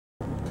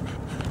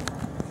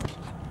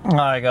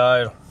Hi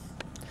guys.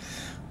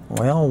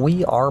 Well,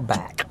 we are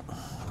back.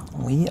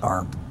 We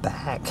are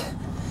back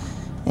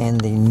in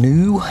the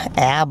new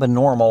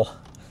abnormal.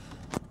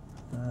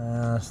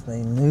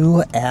 The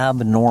new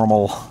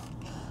abnormal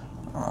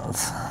of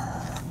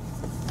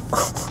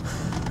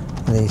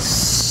the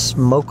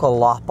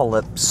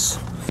Smokalopolis.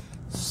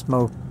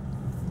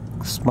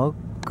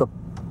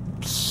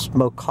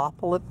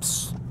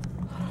 Smokopolis.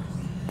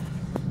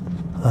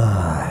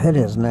 It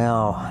is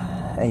now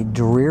a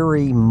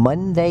dreary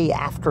Monday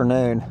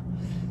afternoon.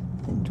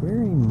 A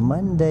dreary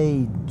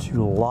Monday,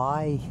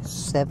 July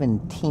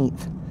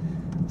 17th,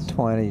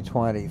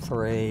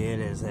 2023. It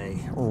is a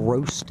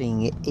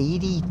roasting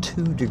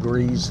 82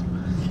 degrees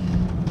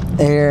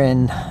there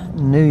in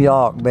New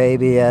York,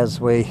 baby,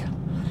 as we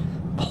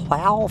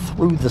plow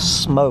through the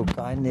smoke.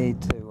 I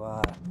need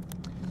to,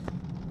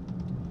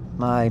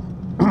 my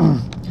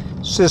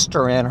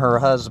sister and her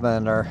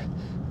husband are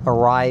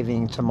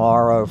arriving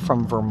tomorrow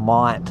from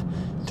Vermont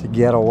to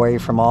get away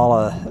from all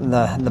of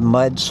the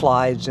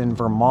mudslides in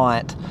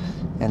Vermont,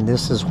 and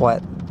this is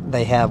what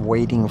they have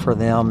waiting for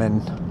them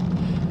in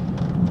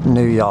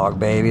New York,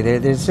 baby.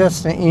 There's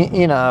just,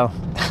 you know,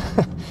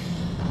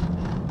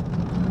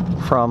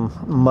 from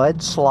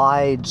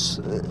mudslides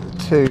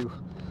to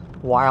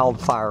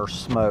wildfire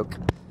smoke.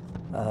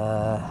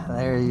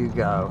 There you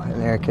go.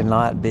 And there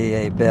cannot be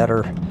a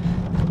better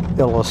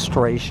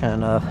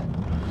illustration of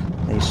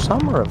the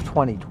summer of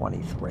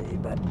 2023.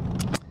 But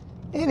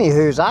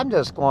anywho's, I'm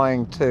just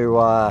going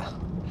to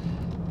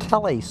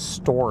tell a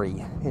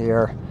story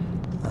here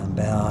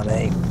about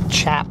a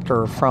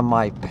chapter from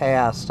my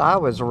past. I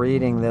was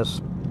reading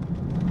this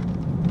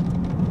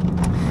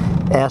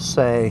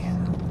essay,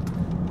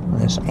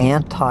 this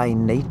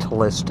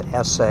anti-natalist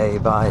essay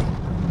by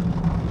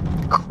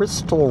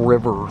Crystal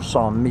Rivers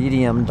on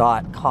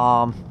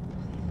Medium.com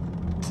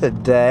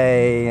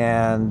today,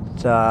 and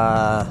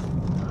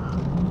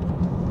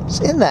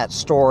in that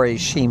story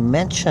she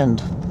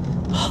mentioned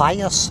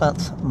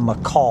hyacinth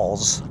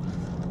macaws.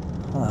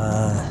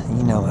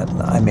 You know what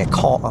a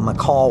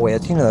macaw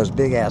is, you know, those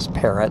big ass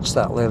parrots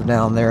that live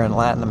down there in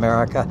Latin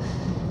America.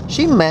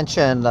 She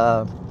mentioned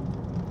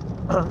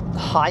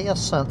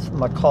hyacinth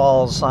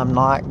macaws. I'm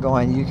not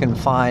going, you can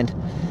find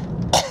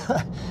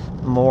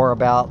more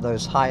about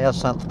those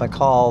hyacinth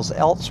macaws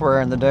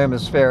elsewhere in the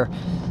Domosphere,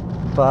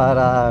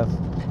 but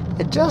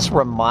it just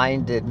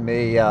reminded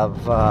me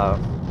of a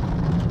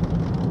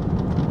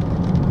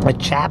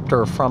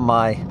chapter from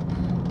my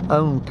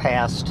own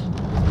past.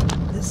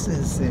 This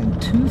is in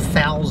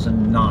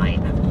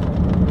 2009.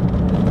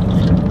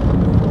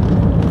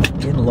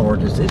 Good Lord,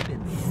 has it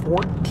been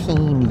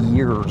 14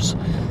 years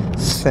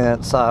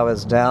since I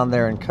was down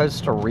there in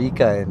Costa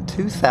Rica in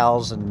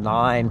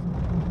 2009,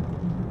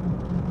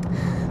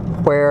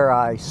 where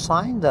I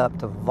signed up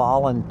to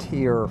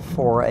volunteer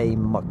for a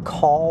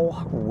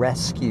macaw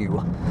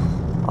rescue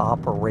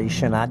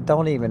operation. I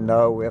don't even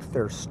know if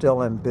they're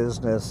still in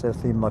business,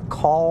 if the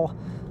macaw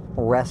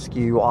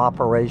rescue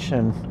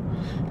operation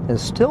is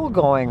still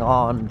going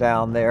on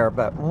down there,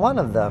 but one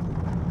of the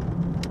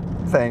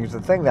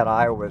thing that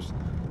I was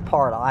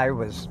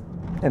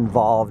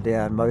involved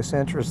in, most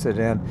interested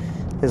in,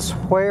 is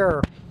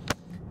where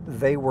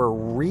they were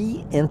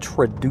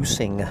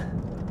reintroducing,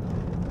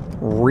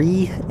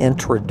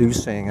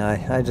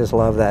 I just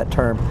love that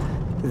term,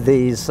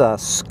 these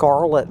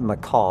scarlet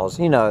macaws,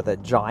 you know, the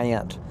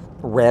giant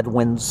red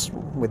ones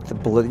with the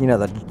blue,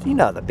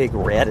 the big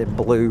red and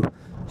blue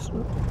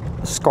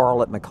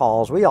scarlet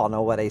macaws. We all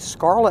know what a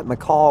scarlet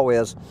macaw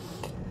is.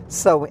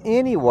 So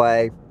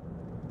anyway,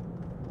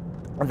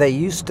 they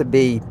used to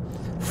be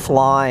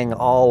flying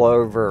all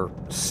over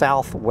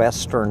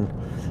southwestern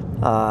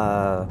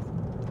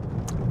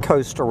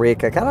Costa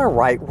Rica, kind of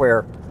right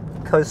where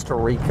Costa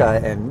Rica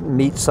and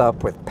meets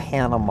up with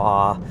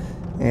Panama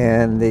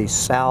in the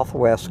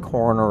southwest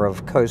corner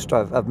of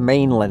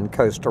mainland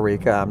Costa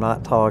Rica. I'm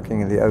not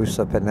talking the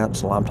Osa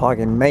Peninsula. I'm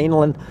talking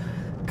mainland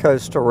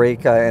Costa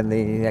Rica and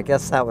I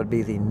guess that would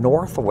be the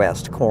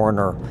northwest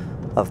corner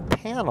of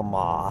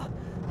Panama,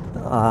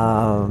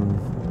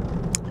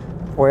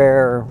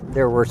 where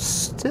there were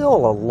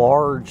still a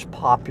large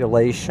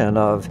population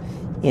of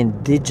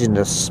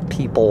indigenous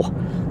people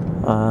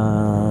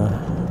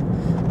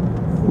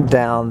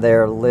down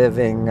there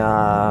living,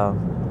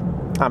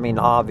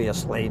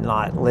 obviously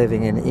not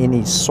living in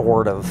any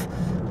sort of,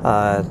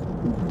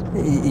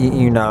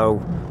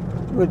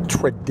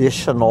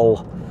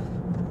 traditional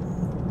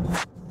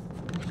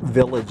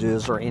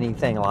villages or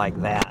anything like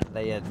that.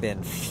 They had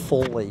been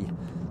fully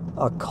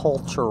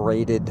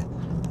acculturated.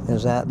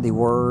 Is that the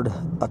word?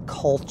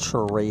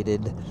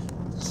 Acculturated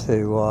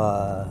to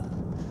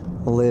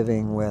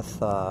living with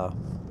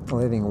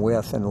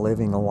and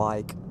living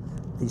like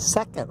the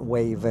second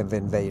wave of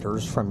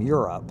invaders from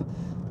Europe.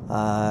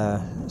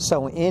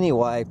 So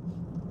anyway,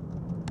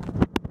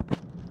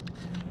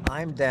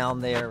 I'm down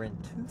there in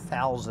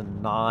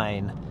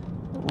 2009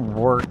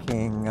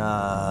 working,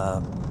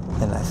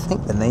 and I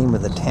think the name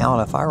of the town,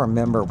 if I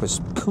remember, was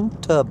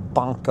Punta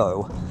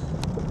Banco,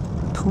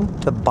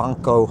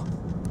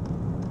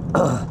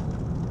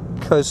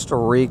 Costa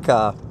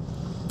Rica.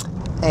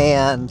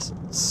 And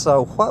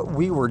so what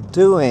we were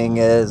doing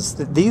is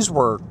that these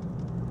were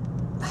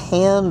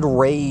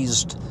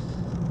hand-raised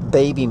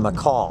baby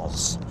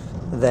macaws.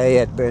 They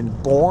had been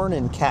born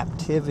in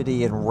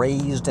captivity and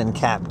raised in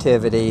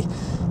captivity,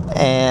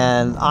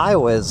 and I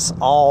was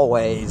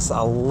always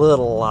a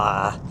little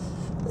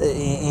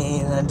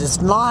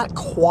just not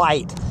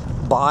quite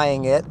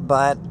buying it,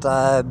 but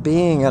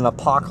being an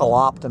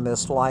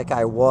apocalyptimist like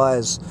I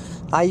was,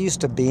 I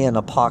used to be an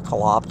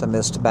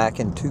apocalyptimist back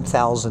in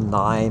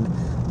 2009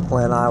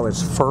 when I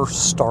was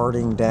first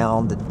starting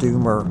down the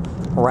doomer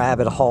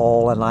rabbit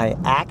hole, and I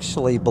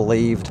actually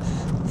believed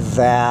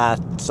that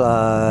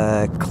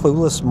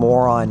clueless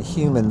moron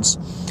humans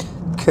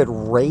could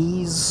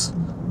raise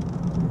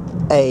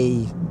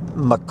a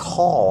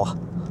macaw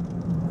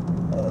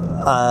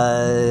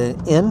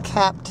in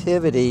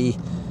captivity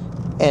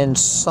and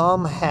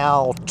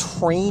somehow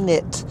train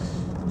it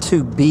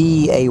to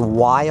be a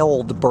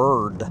wild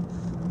bird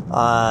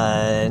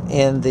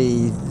in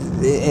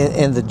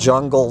the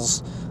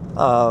jungles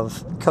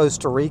of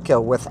Costa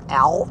Rica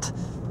without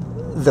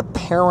the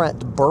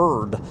parent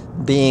bird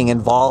being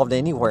involved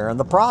anywhere in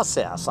the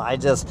process. I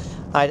just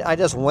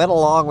went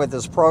along with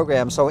this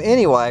program. So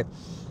anyway,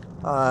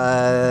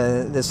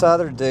 this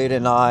other dude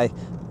and I,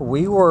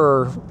 we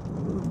were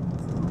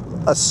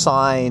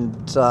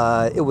assigned,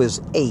 it was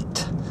 8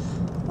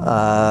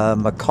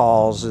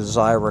 macaws, as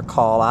I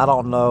recall. I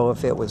don't know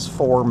if it was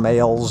 4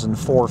 males and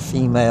 4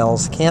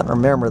 females. Can't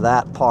remember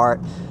that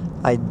part.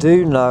 I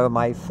do know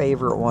my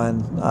favorite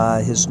one,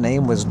 his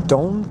name was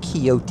Don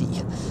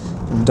Quixote.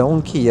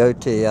 Don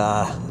Quixote,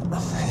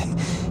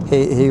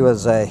 he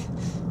was a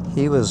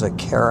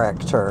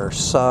character.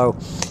 So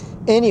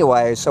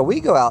anyway, so we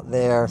go out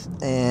there,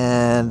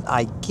 and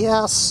I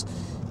guess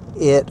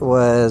it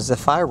was,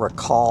 if I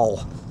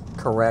recall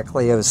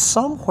correctly, it was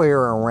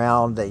somewhere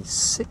around a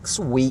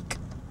 6-week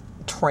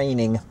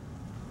training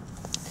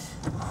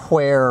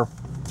where,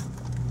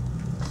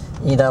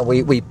 you know,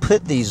 we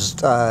put these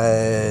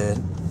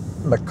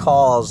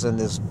macaws in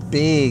this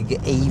big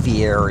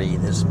aviary,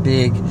 this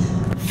big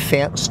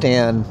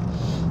fenced-in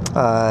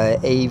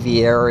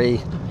aviary.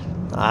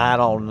 I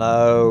don't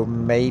know,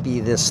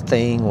 maybe this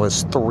thing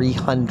was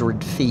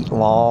 300 feet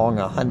long,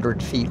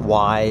 100 feet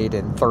wide,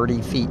 and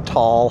 30 feet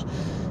tall,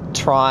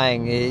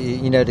 trying,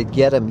 you know, to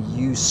get them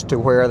used to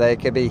where they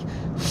could be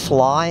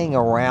flying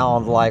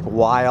around like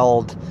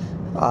wild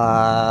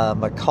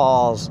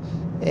macaws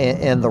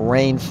in the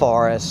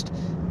rainforest,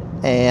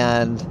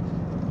 and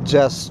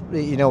just,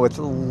 you know, with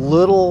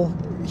little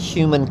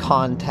human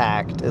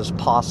contact as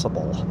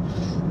possible,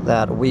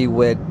 that we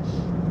would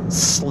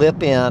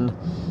slip in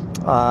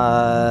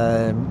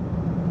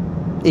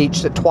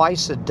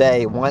twice a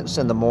day, once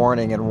in the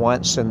morning and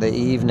once in the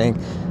evening.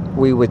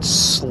 We would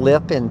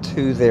slip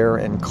into their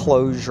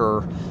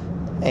enclosure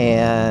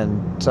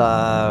and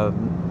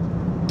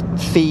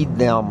feed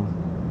them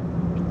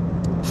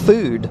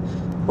food,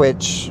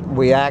 which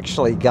we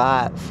actually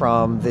got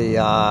from the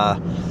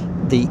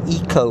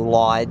Eco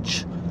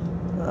Lodge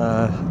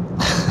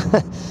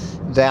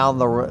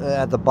down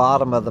at the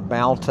bottom of the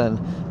mountain.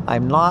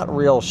 I'm not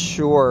real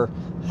sure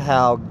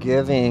how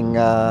giving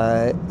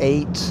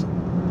 8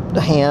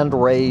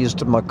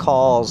 hand-raised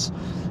macaws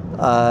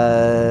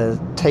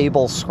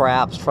table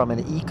scraps from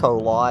an Eco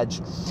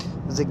Lodge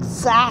is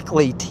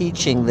exactly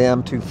teaching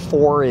them to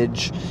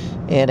forage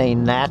in a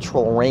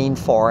natural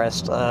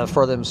rainforest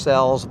for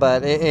themselves.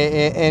 But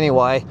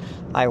anyway,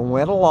 I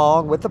went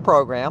along with the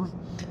program.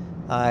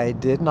 I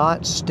did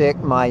not stick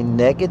my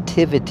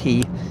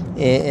negativity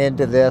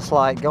into this,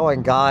 like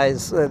going,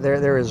 guys,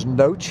 there is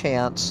no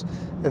chance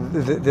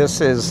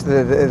this is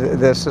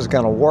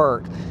going to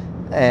work.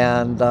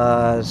 And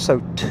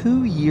so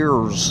 2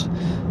 years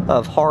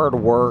of hard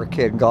work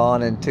had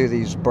gone into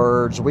these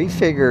birds. We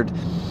figured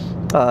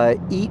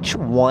each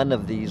one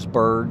of these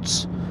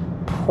birds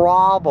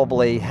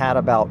probably had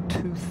about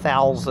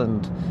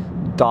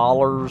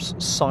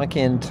 $2,000 sunk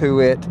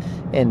into it,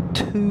 and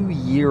 2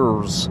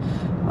 years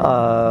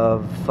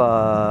of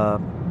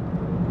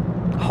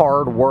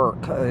hard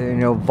work, you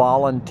know,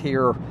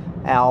 volunteer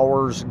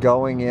hours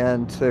going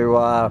into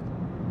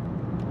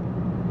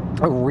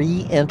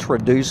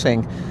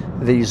reintroducing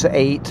these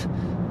 8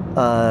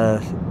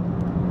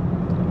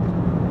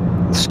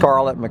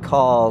 scarlet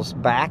macaws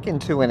back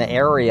into an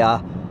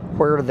area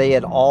where they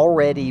had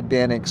already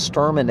been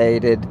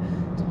exterminated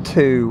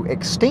to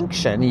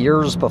extinction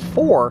years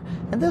before.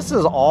 And this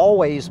is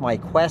always my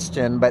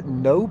question, but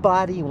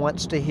nobody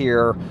wants to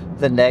hear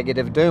the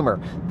negative doomer,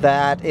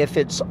 that if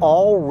it's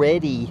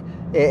already,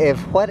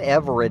 if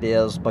whatever it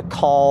is,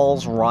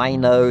 macaws,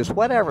 rhinos,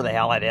 whatever the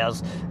hell it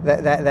is,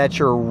 that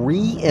you're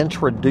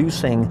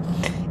reintroducing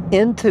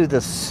into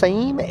the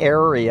same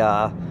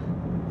area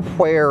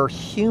where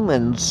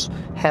humans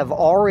have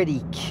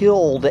already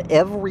killed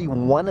every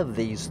one of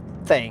these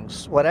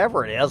things,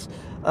 whatever it is,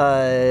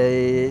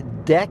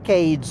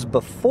 decades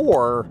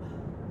before,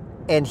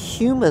 and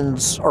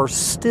humans are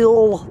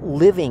still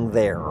living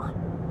there.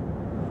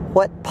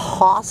 What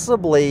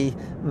possibly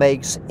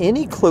makes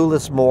any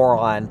clueless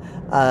moron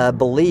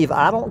believe,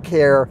 I don't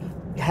care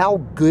how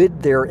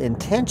good their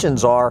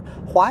intentions are,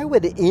 why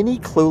would any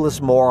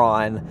clueless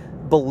moron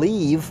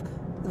believe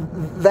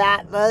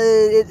that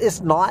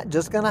it's not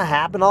just going to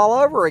happen all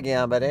over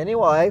again? But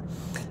anyway,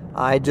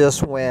 I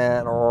just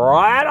went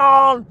right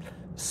on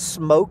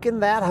smoking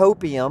that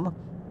hopium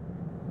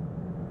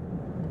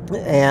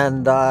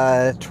and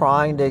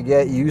trying to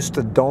get used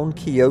to Don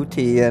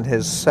Quixote and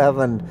his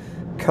 7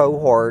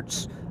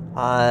 cohorts,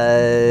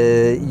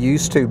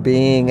 used to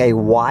being a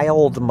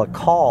wild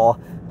macaw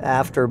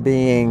after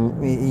being,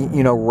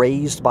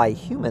 raised by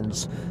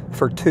humans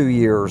for 2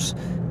 years.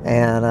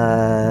 And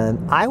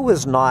I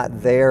was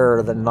not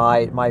there the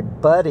night. My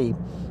buddy,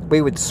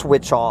 we would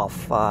switch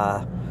off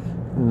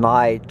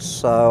nights,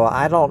 so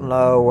I don't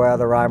know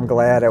whether I'm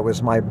glad it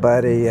was my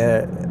buddy,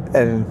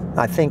 and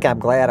I think I'm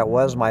glad it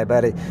was my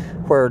buddy,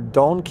 where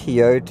Don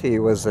Quixote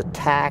was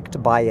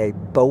attacked by a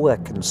boa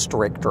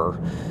constrictor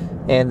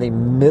in the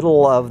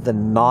middle of the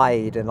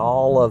night, and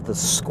all of the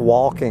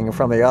squawking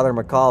from the other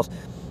macaws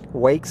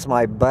wakes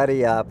my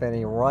buddy up, and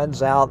he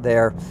runs out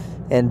there,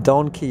 and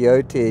Don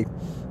Quixote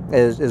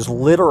is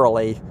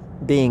literally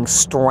being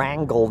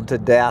strangled to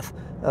death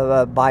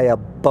by a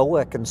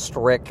boa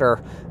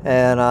constrictor,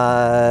 and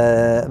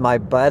my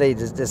buddy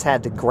just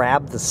had to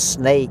grab the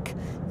snake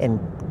and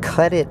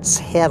cut its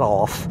head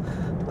off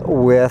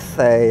with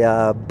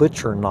a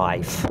butcher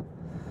knife.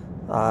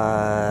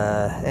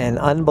 And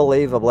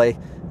unbelievably,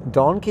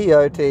 Don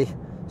Quixote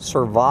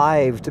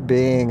survived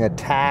being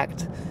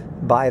attacked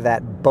by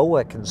that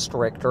boa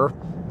constrictor.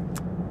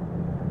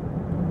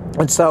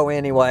 And so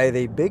anyway,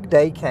 the big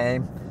day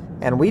came,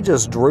 and we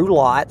just drew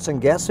lots,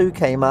 and guess who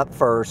came up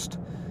first?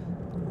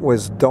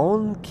 Was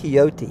Don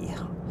Quixote.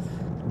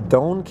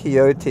 Don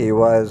Quixote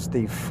was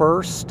the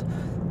first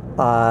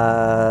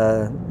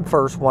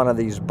one of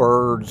these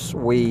birds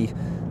we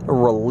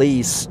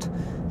released.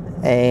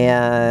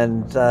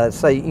 And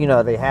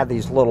so, they had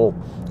these little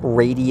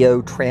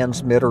radio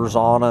transmitters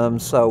on them,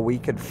 so we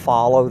could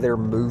follow their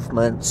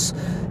movements,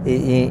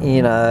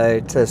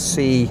 to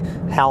see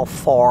how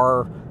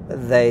far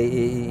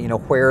they,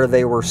 where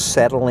they were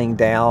settling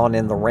down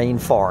in the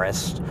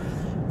rainforest.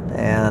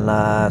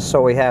 And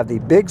so we have the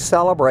big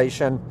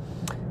celebration,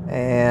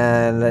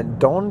 and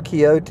Don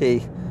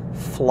Quixote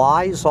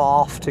flies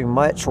off to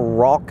much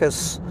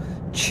raucous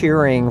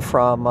cheering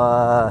from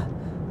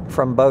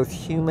both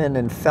human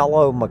and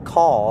fellow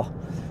macaw.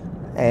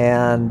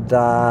 And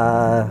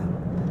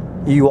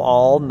you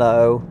all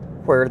know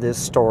where this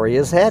story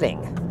is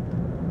heading.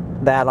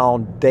 That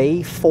on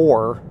day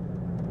 4,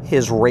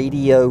 his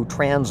radio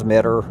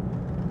transmitter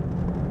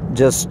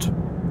just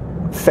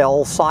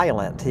fell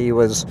silent. He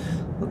was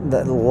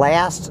the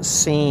last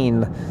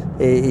seen,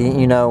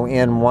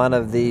 in one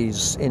of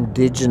these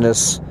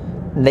indigenous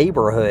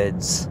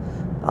neighborhoods,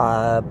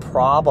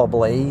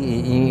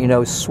 probably,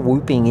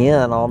 swooping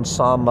in on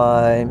some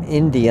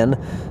Indian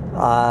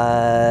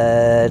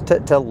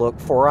to look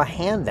for a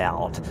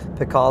handout,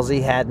 because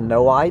he had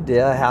no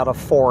idea how to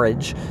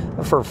forage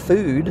for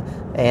food.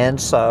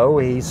 And so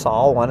he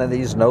saw one of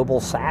these noble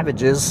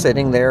savages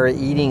sitting there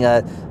eating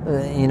a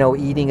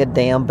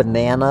damn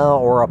banana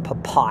or a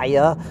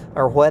papaya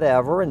or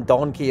whatever, and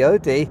Don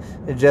Quixote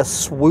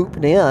just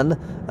swooped in.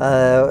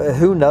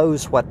 Who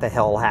knows what the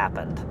hell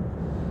happened?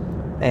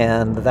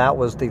 And that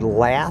was the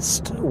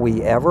last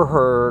we ever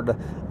heard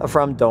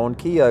from Don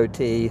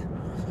Quixote.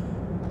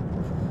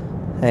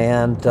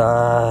 And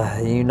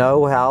you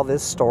know how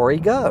this story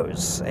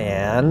goes.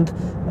 And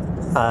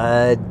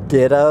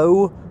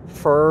ditto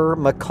for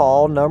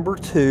macaw number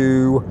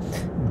 2,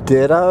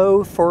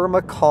 ditto for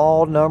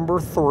macaw number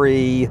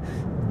 3,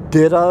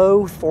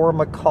 ditto for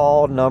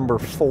macaw number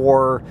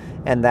 4,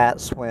 and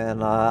that's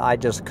when I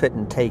just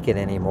couldn't take it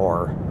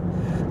anymore.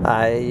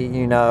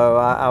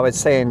 I was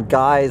saying,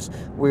 guys,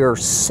 we are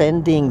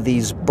sending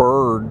these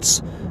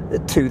birds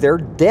to their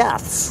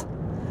deaths.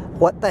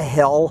 What the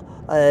hell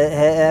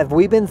have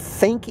we been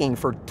thinking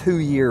for 2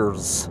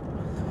 years?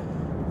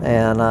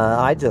 And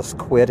I just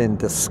quit in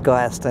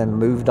disgust and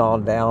moved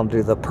on down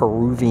to the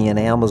Peruvian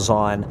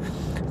Amazon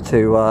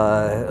to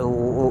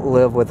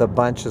live with a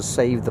bunch of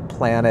Save the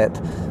Planet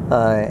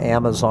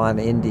Amazon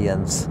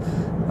Indians.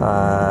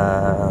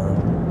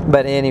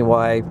 But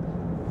anyway,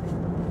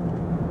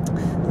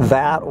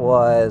 that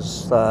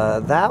was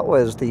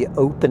the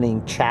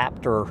opening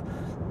chapter.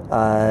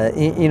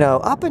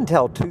 Up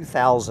until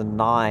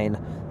 2009,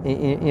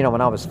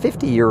 when I was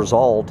 50 years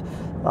old,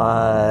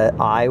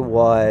 I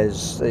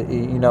was,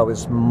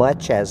 as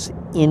much as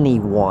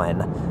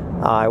anyone,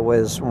 I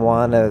was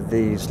one of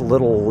these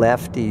little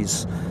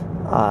lefties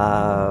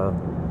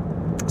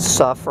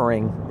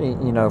suffering,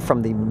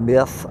 from the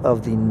myth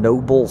of the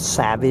noble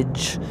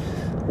savage.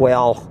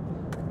 Well,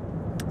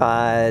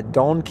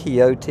 Don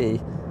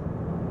Quixote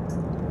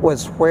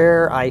was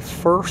where I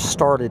first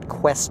started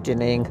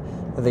questioning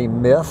the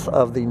myth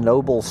of the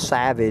noble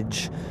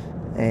savage.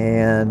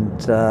 And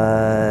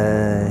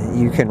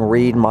you can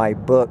read my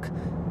book,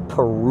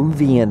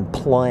 Peruvian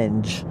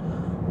Plunge.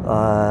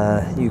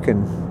 You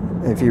can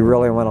if you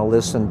really want to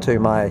listen to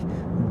my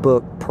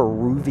book,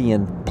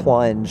 Peruvian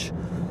Plunge,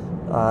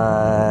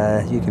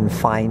 you can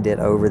find it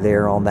over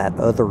there on that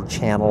other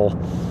channel,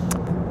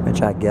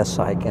 which I guess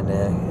I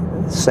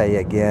can say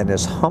again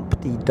is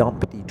Humpty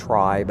Dumpty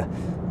Tribe.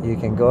 You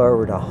can go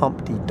over to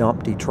Humpty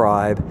Dumpty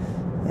Tribe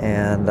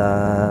and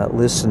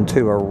listen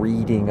to a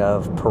reading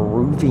of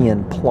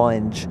Peruvian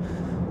Plunge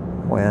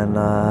when,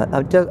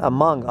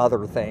 among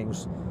other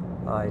things,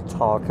 I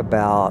talk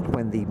about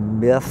when the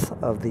myth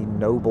of the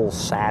noble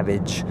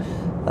savage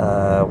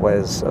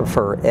was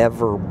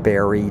forever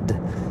buried.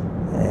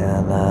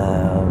 And,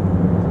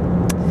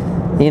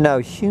 you know,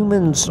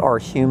 humans are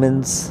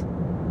humans.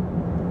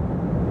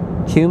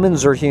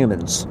 Humans are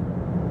humans.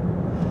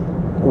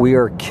 We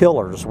are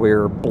killers.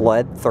 We're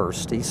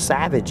bloodthirsty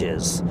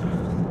savages.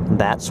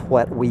 That's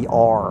what we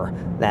are.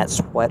 That's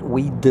what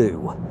we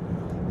do.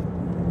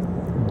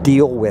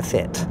 Deal with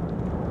it.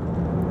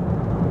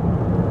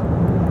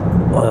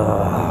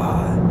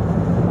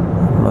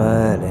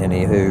 But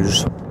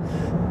anywho's,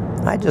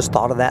 I just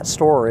thought of that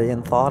story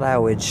and thought I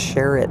would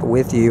share it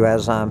with you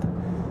as I'm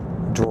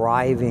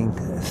driving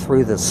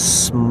through the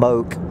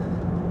smoke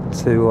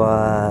to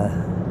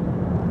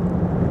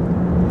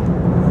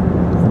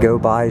go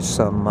buy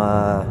some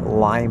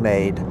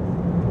limeade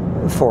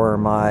for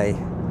my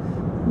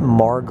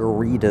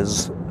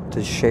margaritas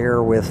to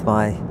share with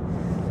my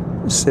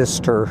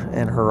sister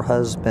and her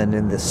husband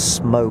in the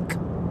smoke.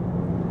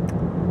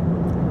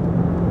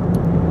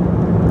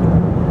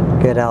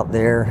 Get out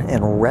there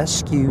and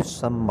rescue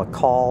some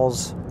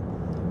macaws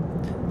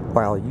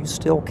while you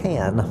still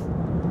can.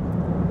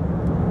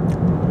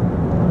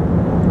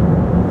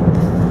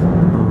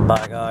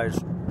 Bye, guys.